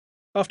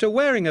After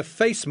wearing a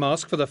face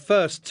mask for the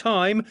first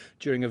time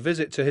during a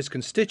visit to his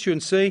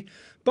constituency,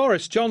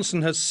 Boris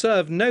Johnson has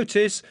served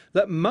notice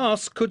that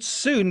masks could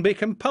soon be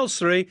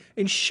compulsory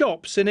in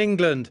shops in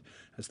England,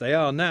 as they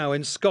are now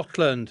in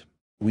Scotland.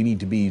 We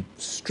need to be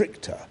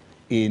stricter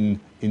in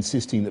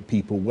insisting that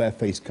people wear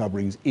face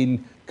coverings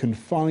in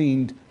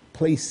confined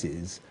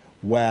places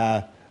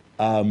where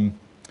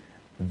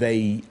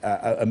they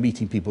are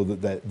meeting people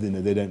that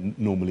they don't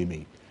normally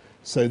meet.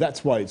 So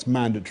that's why it's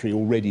mandatory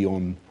already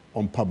on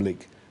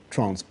public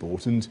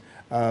transport, and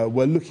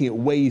we're looking at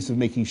ways of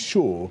making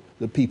sure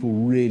that people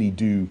really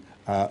do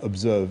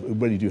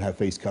really do have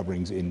face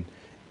coverings in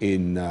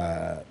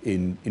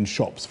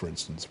shops, for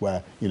instance,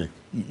 where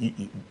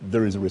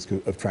there is a risk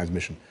of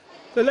transmission.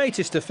 The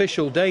latest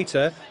official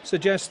data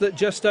suggests that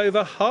just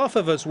over half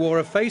of us wore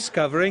a face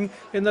covering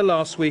in the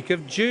last week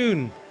of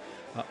June,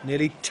 up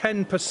nearly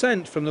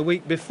 10% from the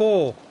week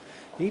before,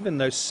 even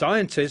though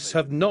scientists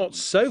have not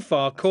so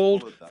far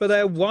called for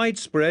their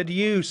widespread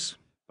use.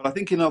 But I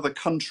think in other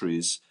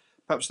countries,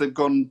 perhaps they've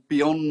gone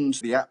beyond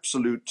the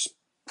absolute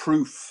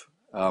proof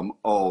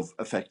of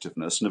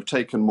effectiveness and have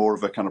taken more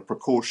of a kind of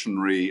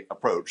precautionary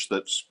approach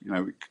that,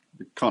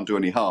 it can't do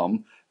any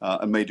harm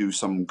and may do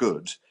some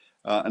good.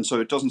 And so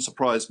it doesn't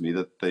surprise me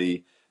that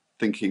the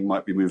thinking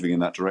might be moving in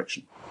that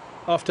direction.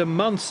 After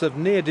months of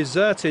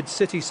near-deserted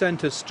city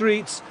centre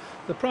streets,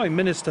 the Prime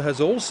Minister has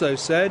also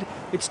said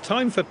it's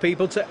time for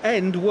people to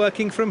end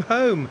working from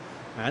home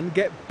and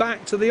get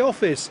back to the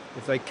office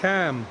if they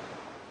can.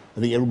 I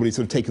think everybody's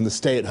sort of taken the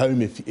stay at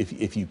home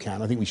if you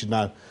can. I think we should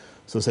now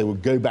sort of say, well,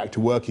 go back to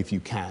work if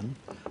you can,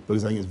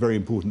 because I think it's very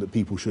important that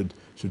people should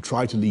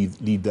try to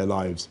lead their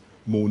lives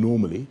more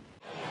normally.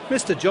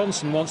 Mr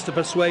Johnson wants to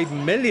persuade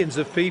millions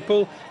of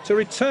people to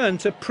return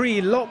to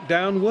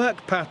pre-lockdown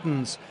work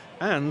patterns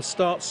and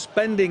start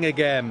spending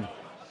again.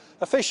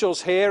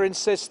 Officials here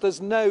insist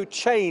there's no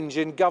change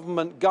in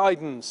government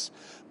guidance,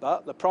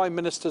 but the Prime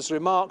Minister's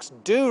remarks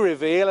do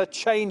reveal a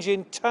change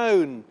in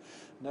tone,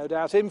 no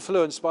doubt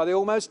influenced by the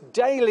almost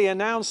daily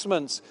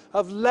announcements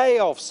of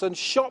layoffs and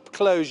shop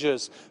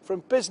closures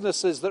from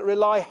businesses that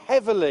rely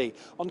heavily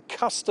on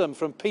custom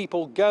from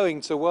people going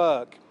to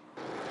work.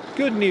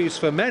 Good news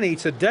for many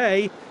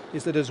today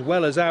is that as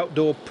well as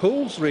outdoor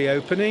pools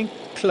reopening,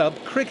 club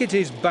cricket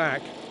is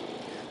back.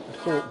 At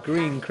Hawk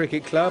Green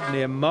Cricket Club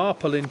near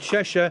Marple in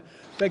Cheshire,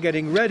 they're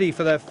getting ready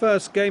for their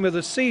first game of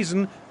the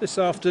season this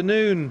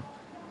afternoon.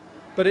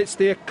 But it's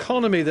the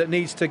economy that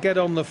needs to get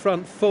on the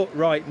front foot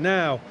right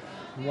now,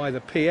 and why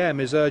the PM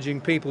is urging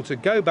people to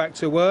go back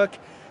to work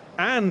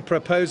and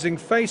proposing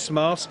face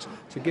masks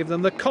to give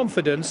them the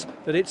confidence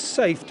that it's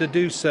safe to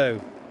do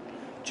so.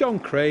 John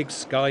Craig,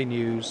 Sky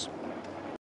News.